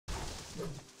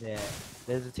Yeah.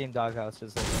 There's a team doghouse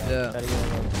just like that. Yeah.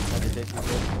 Try to get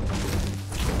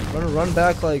Run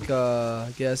back like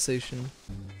gas station.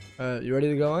 Alright, you ready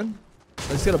to go in?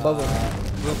 Let's get above them.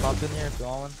 Blue pump in here if you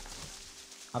want one.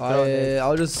 I'm throwing it.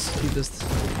 I'll just keep this.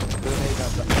 Blue nade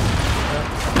up.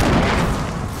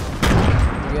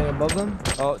 You getting above them?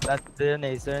 Oh, that's their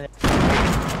nades. The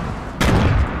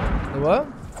what?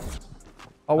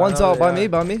 Oh, one's out by me,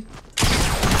 by me.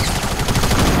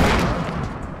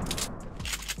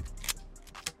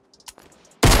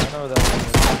 I know where that one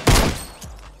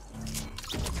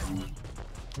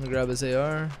I'm gonna grab his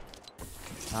AR.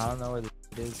 is. I don't know where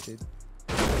it is, dude.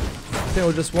 I think it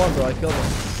was just one, bro. I killed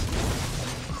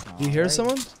him. Do you hear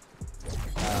someone?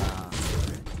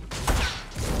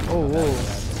 Oh, whoa.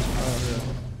 Oh, yeah.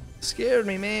 Scared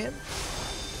me, man.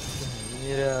 You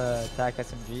need to attack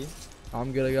SMG.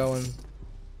 I'm good at going.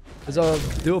 There's a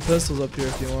dual pistols up here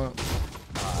if you want.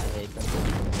 Oh, I hate them.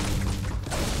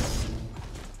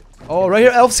 Oh, right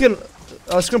here, elf skin.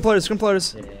 Scrim players, scrim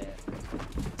players. Yeah.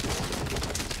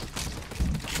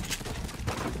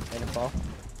 Made him fall.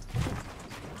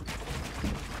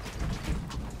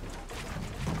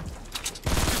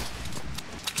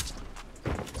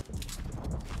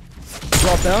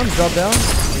 Drop down, drop down.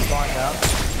 He's falling down.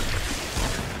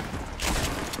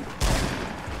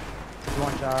 He's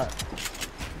one shot.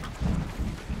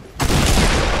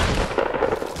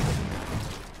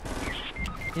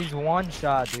 He's one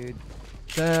shot, dude.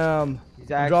 Damn.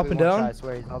 He's actually dropping one down? shot, I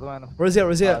swear. He's all the way on the Where's he at?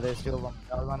 Where's he at? There's two of them.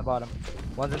 The other one on the bottom.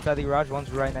 One's inside the garage, one's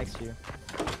right next to you.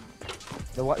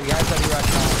 The guy inside the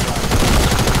garage.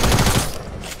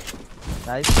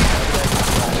 Nice.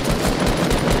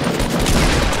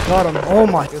 Got him. Oh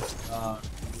my. Uh,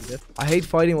 I hate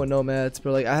fighting with no mats,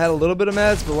 but like I had a little bit of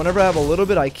mats, but whenever I have a little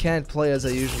bit, I can't play as I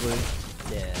usually.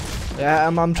 yeah. Yeah,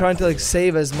 I'm trying to like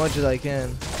save as much as I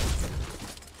can.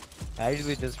 I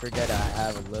usually just forget I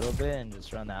have a little bit and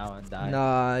just run out and die.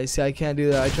 Nah, you see, I can't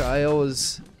do that. I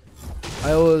always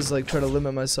like try to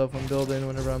limit myself when building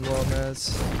whenever I'm low on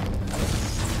mats.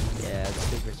 Yeah, it's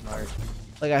super smart.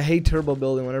 Like I hate turbo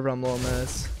building whenever I'm low on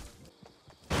mats.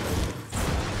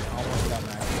 Almost done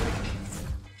that.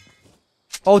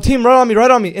 Oh, team,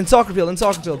 right on me, in soccer field,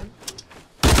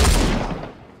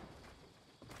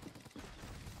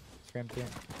 Scrim team.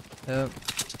 Yeah.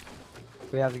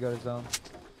 We have to go to zone.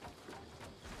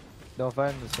 Don't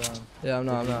fight in the zone. Yeah, I'm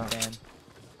not.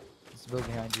 It's built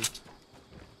behind you.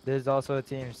 There's also a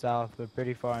team south, but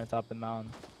pretty far on top of the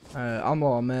mountain. Alright, I'm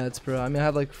low on mats, bro. I mean, I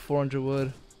have like 400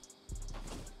 wood.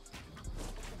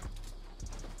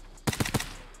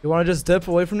 You want to just dip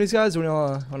away from these guys, or you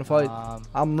want to fight?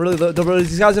 I'm really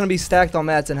these guys are gonna be stacked on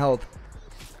mats and health.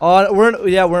 Oh, we're in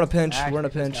a pinch. Actually, We're in a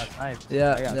pinch.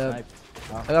 Yeah, Yeah.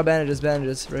 I got bandages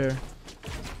right here.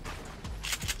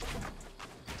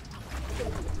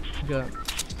 Okay.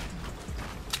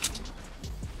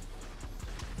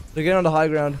 They're getting on the high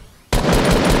ground.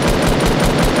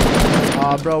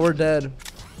 Ah, bro, we're dead.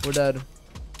 We're dead.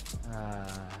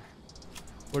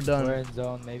 We're done. We're in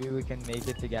zone. Maybe we can make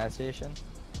it to gas station.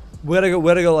 We gotta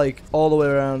go like all the way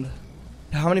around.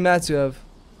 How many mats do you have?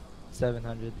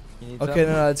 700. You need Okay,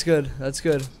 no, that's good. That's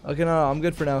good. Okay, no, I'm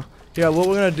good for now. Yeah, what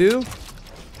we're gonna do?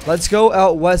 Let's go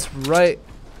out west, right?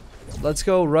 Let's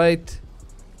go right.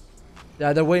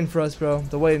 Yeah, they're waiting for us, bro.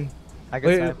 They're waiting.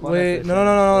 Wait. No.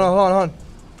 Hold on.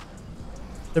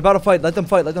 They're about to fight. Let them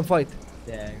fight.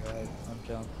 Yeah, go ahead. I'm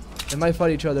chilling. They might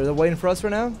fight each other. They're waiting for us right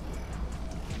now.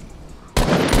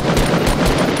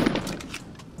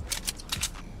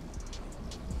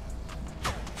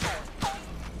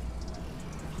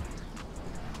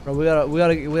 Bro, we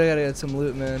gotta get some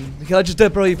loot, man. Okay, let's just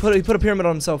dip, bro. He put a pyramid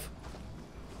on himself.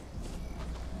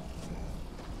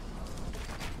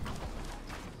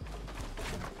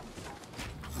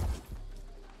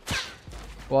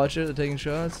 Watch it. They're taking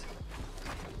shots.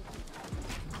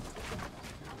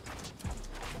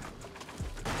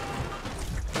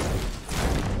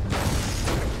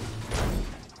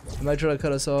 He might try to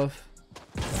cut us off.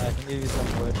 I can give you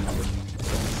some wood.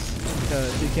 Yeah,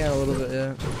 if you can a little bit,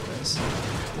 yeah. Nice.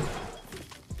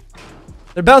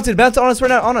 They're bouncing on us right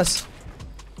now, on us.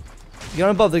 Get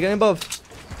on above, they're getting above.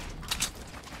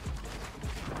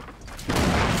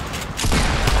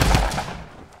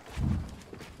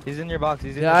 He's in your box,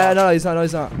 he's in Yeah, your box. no,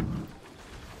 he's not.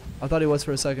 I thought he was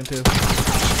for a second too.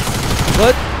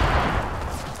 What?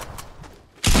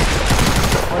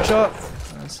 One shot.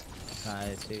 Nice.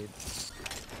 Nice, dude.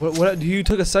 What? You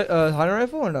took a hunting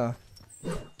rifle or no?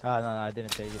 Oh, no, I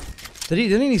didn't take it.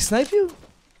 Didn't he snipe you?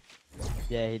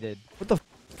 Yeah, he did. What the?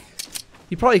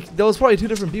 There was probably two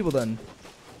different people then.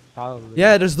 Probably.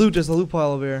 Yeah, there's loot. There's a loot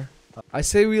pile over here. I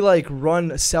say we like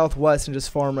run southwest and just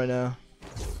farm right now.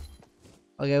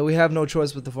 Okay, we have no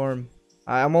choice but to farm.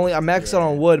 I'm maxed out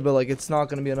on wood, but like it's not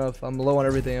gonna be enough. I'm low on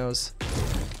everything else.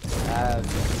 I have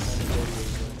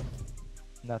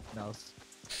nothing else.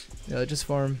 Yeah, just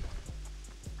farm.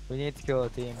 We need to kill a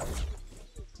team.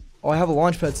 Oh, I have a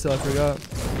launch pad still. I forgot.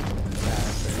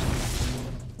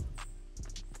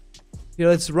 Yeah,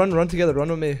 let's run together. Run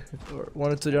with me.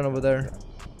 One or two down over there.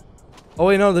 Oh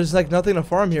wait, no, there's like nothing to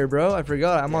farm here, bro. I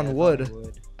forgot. I'm on wood.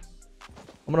 I'm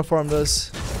gonna farm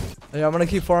this. Yeah, I'm gonna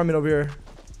keep farming over here.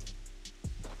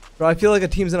 Bro, I feel like a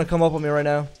team's gonna come up on me right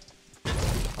now.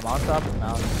 I'm on top of the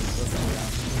mountain.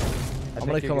 I'm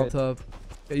gonna come up top.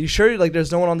 Yeah, you sure? Like,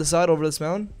 there's no one on the side over this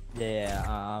mountain? Yeah,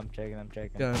 I'm checking.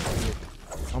 Yeah.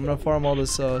 I'm gonna farm all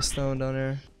this stone down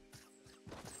here.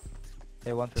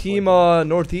 Hey, Team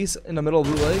northeast in the middle of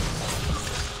Blue Lake.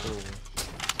 Ooh.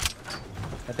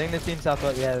 I think the team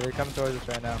southwest. Yeah, they're coming towards us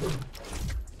right now.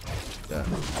 Yeah.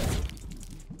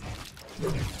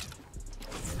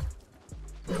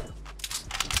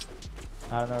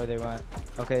 I don't know where they went.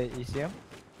 Okay, you see him?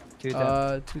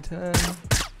 210. 210.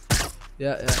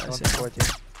 Yeah, I see him. 14.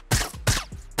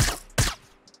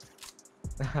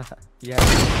 Yeah.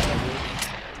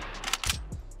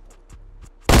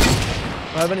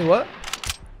 I have any what?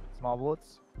 Small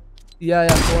bullets? Yeah,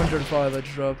 405 I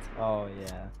just dropped. Oh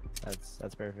yeah,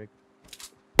 that's perfect.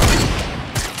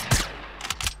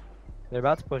 They're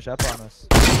about to push up on us.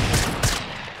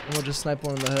 And we'll just snipe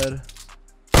one in the head.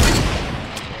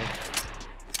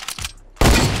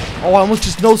 Oh, I almost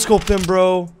just no-scoped him,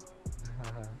 bro.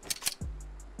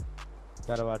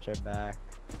 Gotta watch our back.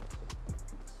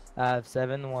 I have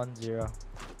 710.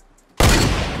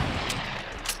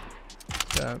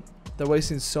 Yeah, they're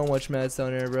wasting so much mats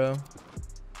down here, bro.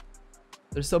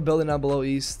 They're still building down below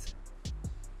east.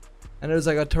 And there's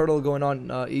like a turtle going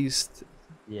on east.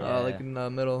 Yeah. Like in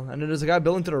the middle. And then there's a guy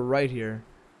building to the right here.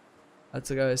 That's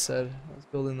the guy I said. I was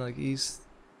building like east.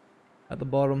 At the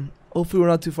bottom. Hopefully we're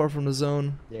not too far from the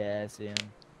zone. Yeah, I see him.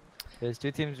 There's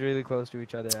two teams really close to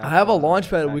each other. I have a launch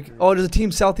pad. Oh, there's a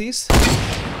team southeast. Yeah,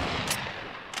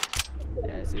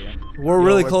 I see him. We're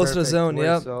really close to the zone. We're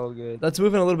Yep. so good. That's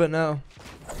moving a little bit now.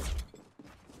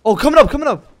 Oh, coming up.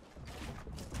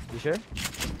 You sure?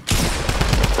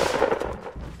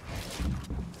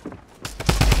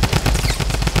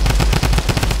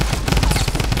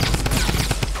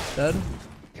 Dead.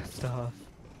 Good stuff.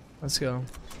 Let's go.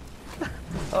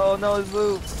 Oh no, it's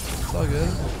loop. It's all good.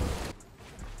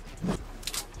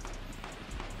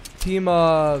 Team,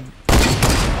 oh,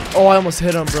 I almost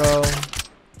hit him, bro. Yeah,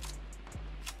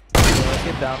 let's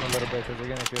get down a little bit because they're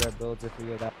gonna shoot our builds if we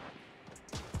go down.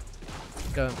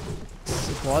 Okay.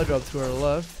 Supply drop to our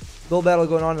left. Build battle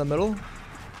going on in the middle.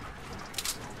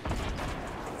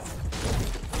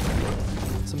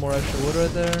 Some more extra wood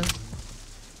right there.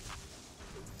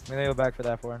 I'm gonna go back for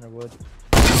that 400 wood.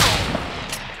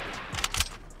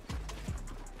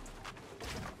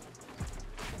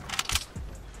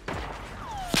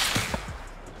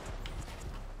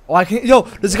 Oh, I can't. Yo,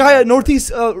 there's a guy at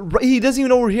northeast. He doesn't even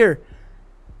know we're here.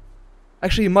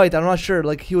 Actually, he might. I'm not sure.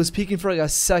 Like, he was peeking for like a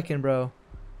second, bro.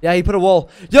 Yeah, he put a wall.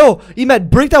 Yo, Emed,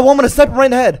 break that wall. I'm gonna snipe him right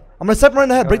in the head.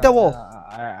 Break that wall.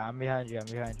 I'm behind you.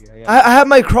 I have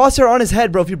my crosshair on his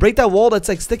head, bro. If you break that wall that's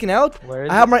like sticking out, Where is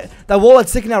I have that wall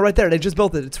that's sticking out right there. They just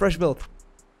built it. It's fresh built.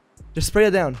 Just spray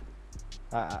it down.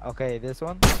 Okay, this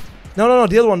one? No,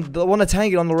 the other one. The one that's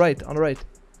hanging on the right.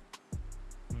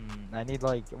 I need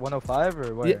like 105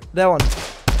 or where? Yeah, that one.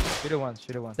 Shoot it once.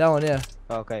 That one, yeah.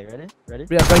 Okay, ready? Yeah, break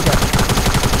that.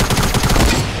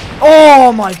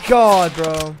 Oh my god,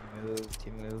 bro.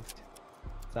 He moved.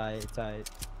 Tight.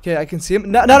 Okay, I can see him.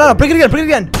 No, break it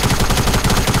again.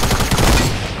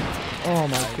 Oh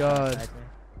my god.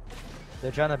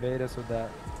 They're trying to bait us with that.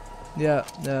 Yeah.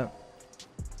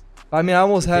 I mean, I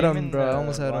almost had him, bro. I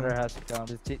almost had him. Water has to come.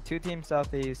 There's two teams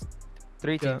southeast.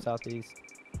 Three teams southeast.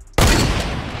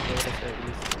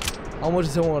 I almost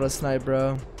just hit one with a snipe,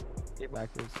 bro. Get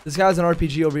backwards. This guy's an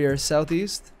RPG over here,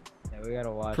 southeast. Yeah, we gotta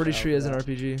watch. Pretty sure he has an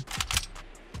RPG.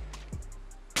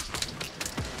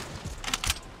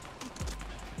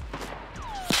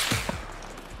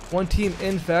 One team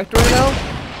in fact right now.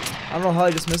 I don't know how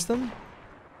I just missed them.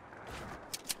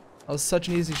 That was such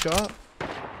an easy shot.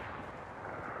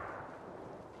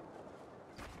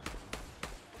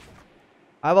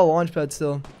 I have a launch pad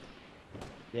still.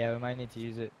 Yeah, we might need to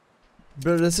use it.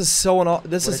 Bro, this is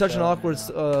such an awkward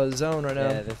zone right now.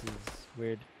 Yeah, this is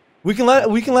weird. We can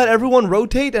let everyone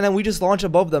rotate and then we just launch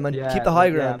above them and keep the high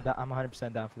ground. Yeah, I'm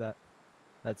 100% down for that.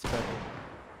 That's perfect.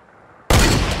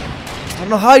 I don't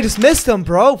know how I just missed them,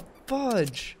 bro.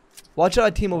 Fudge. Watch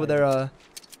out, team over there.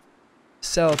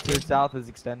 South. Dude, south is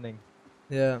extending.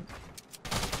 Yeah.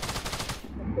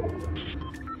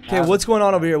 Okay, what's going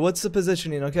on over here? What's the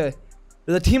positioning? Okay.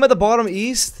 There's a team at the bottom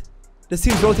east. This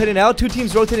team's rotating out. 2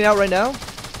 teams rotating out right now.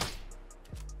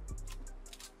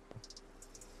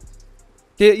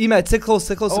 Okay, Emat, sit close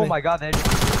to me. Oh my god, they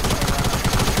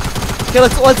Okay,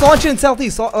 let's launch it in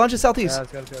southeast. Launch it southeast.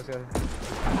 Yeah, let's go.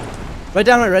 Right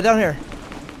down here, right down here.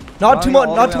 Not too much,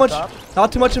 not too much, top?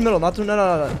 not too much in the middle. Not too, no.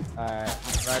 Alright,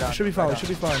 right on. We should be fine. Right We should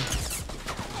be fine.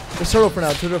 Just turtle for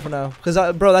now. Turtle for now. Cause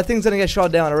bro, that thing's gonna get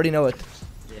shot down. I already know it.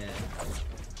 Yeah.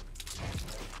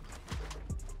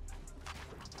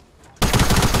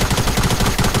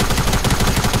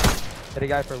 Hit a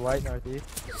guy for white northeast.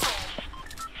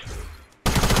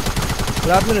 What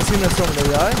happened to seeing this storm? Did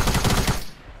he die?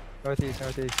 Northeast.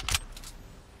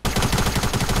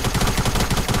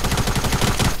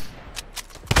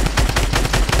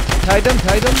 Tagged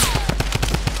him.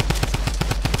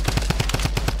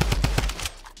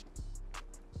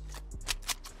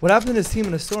 What happened to his team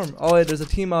in the storm? Oh wait, there's a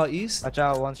team out east. Watch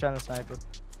out, one's trying to sniper.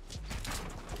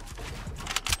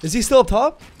 Is he still up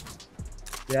top?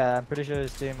 Yeah, I'm pretty sure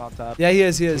his team on top. Yeah, he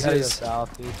is. You gotta go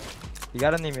south, dude. You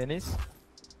got any minis?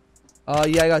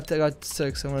 Yeah, I got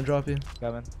 6. I'm gonna drop you.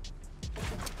 Coming.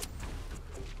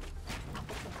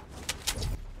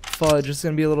 Fudge, it's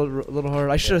gonna be a little hard.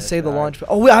 I should have Yeah, saved the it's launch.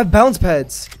 Oh wait, I have bounce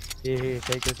pads. Here,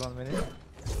 take this 1 minute.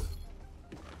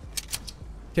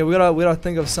 Okay, we gotta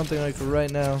think of something like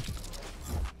right now.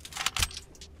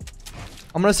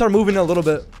 I'm gonna start moving it a little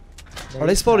bit. Are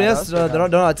they exploding? Yes, they're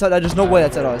not. There's no way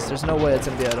that's at us. There's no way it's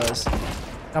gonna be at us.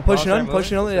 Now pushing in,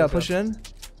 yeah, pushing in.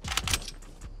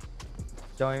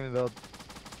 Don't even build.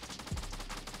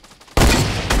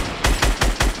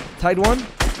 Tied one.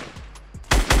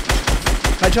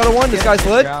 Headshot of one. This guy's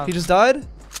lit. He just died.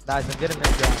 Nice, I'm getting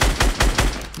mid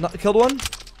down. Killed one.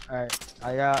 Alright,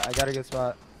 I got a good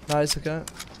spot. Nice. Okay.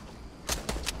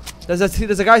 There's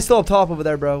a guy still up top over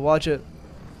there, bro. Watch it.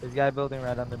 There's a guy building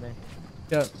right under me.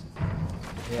 Yeah.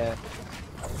 Yeah.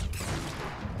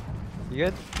 You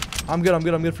good? I'm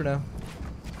good for now.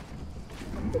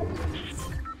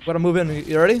 Gotta move in.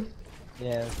 You ready?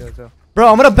 Yeah, let's go. Bro,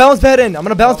 I'm gonna bounce pad in. I'm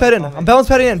bounce padding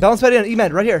in.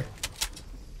 E-man, right here.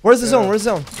 Where's the zone? It's,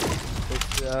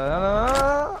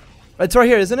 It's right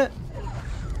here, isn't it?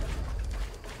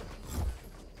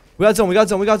 We got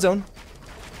zone.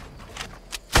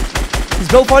 He's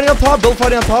build fighting up top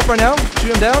right now.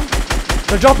 Shoot him down.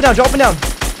 They're dropping down.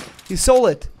 He's so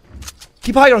lit.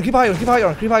 Keep high ground.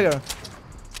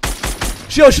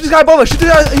 Shoot this guy above us.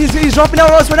 He's dropping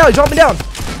down on us right now. He's dropping down.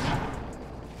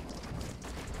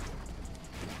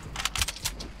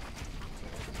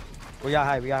 We got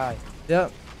high. Yeah.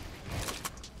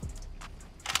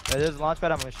 There's a launch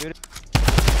pad, I'm gonna shoot it.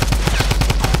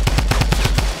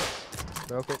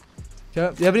 Broke it.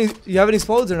 Okay. You have any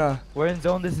explodes or not? We're in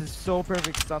zone, this is so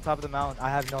perfect, it's on top of the mountain. I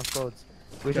have no explodes.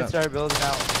 We should start building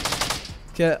out.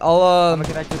 Okay, I'm gonna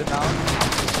connect to the mountain.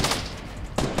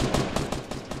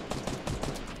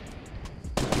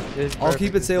 I'll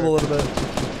keep it stable a little bit.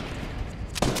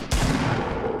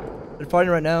 They're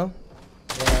fighting right now.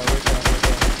 Yeah, we're done.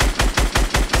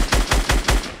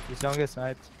 Just don't get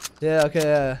sniped. Yeah, okay,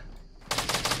 yeah.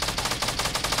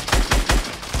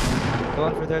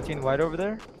 Going for 13 white over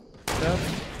there. Yeah.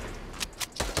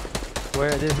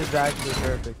 Where this is actually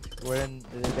perfect.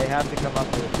 They have to come up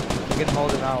here. We can hold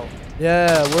them out.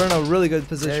 Yeah, we're in a really good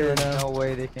position right now. There's no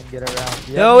way they can get around.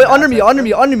 Yo, wait, under me.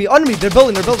 They're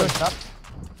building.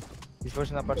 He's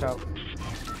pushing up, watch out.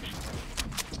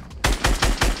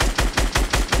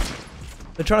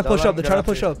 They're trying to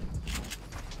push up.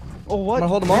 Oh, what? I'm gonna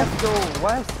hold them off. Let's go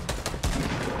west.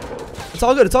 It's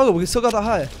all good. We still got the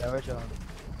high. Yeah, we're chilling.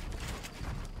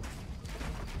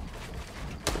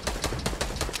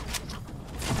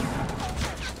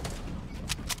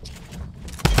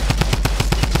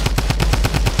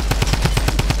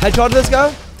 Headshot to this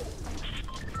guy.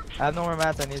 I have no more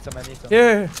mats. I need some.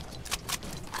 Here.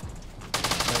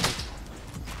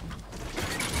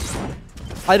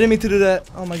 I didn't mean to do that.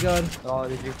 Oh my god. Oh,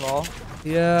 did you fall?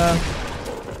 Yeah.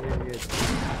 You're good.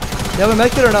 You have a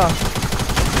medkit or not?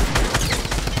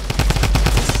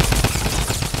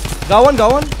 Got one.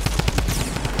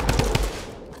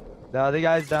 The other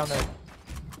guy's down there.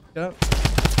 Yep.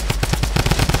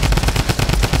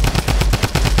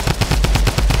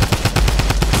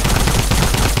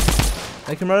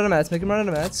 Make him run out of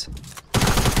mats.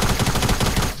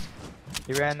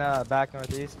 He ran back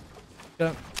northeast.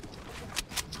 Yep.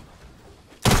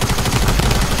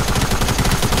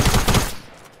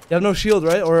 You have no shield,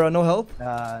 right? Or no help?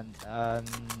 I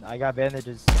got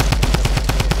bandages.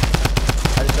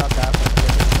 I just dropped half.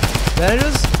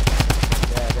 Bandages?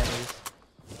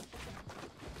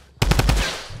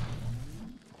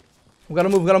 We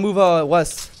gotta move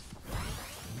west.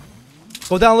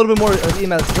 Go down a little bit more,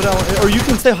 EMS. Go down, or you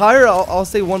can stay higher. I'll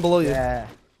stay one below you. Yeah.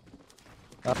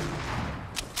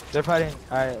 They're fighting.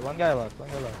 Alright, one guy left.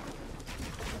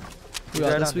 We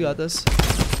got this. We got this.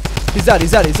 He's dead.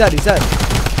 He's dead.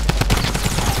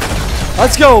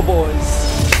 Let's go,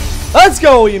 boys. Let's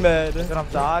go, Emed. That's what I'm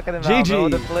talking about. GG. Bro,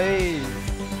 the plays.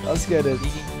 Let's get it.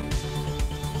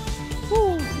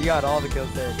 Woo. You got all the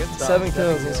kills there. Good stuff. 7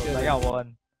 kills. Let's get I it. got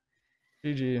 1.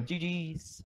 GG. GG's.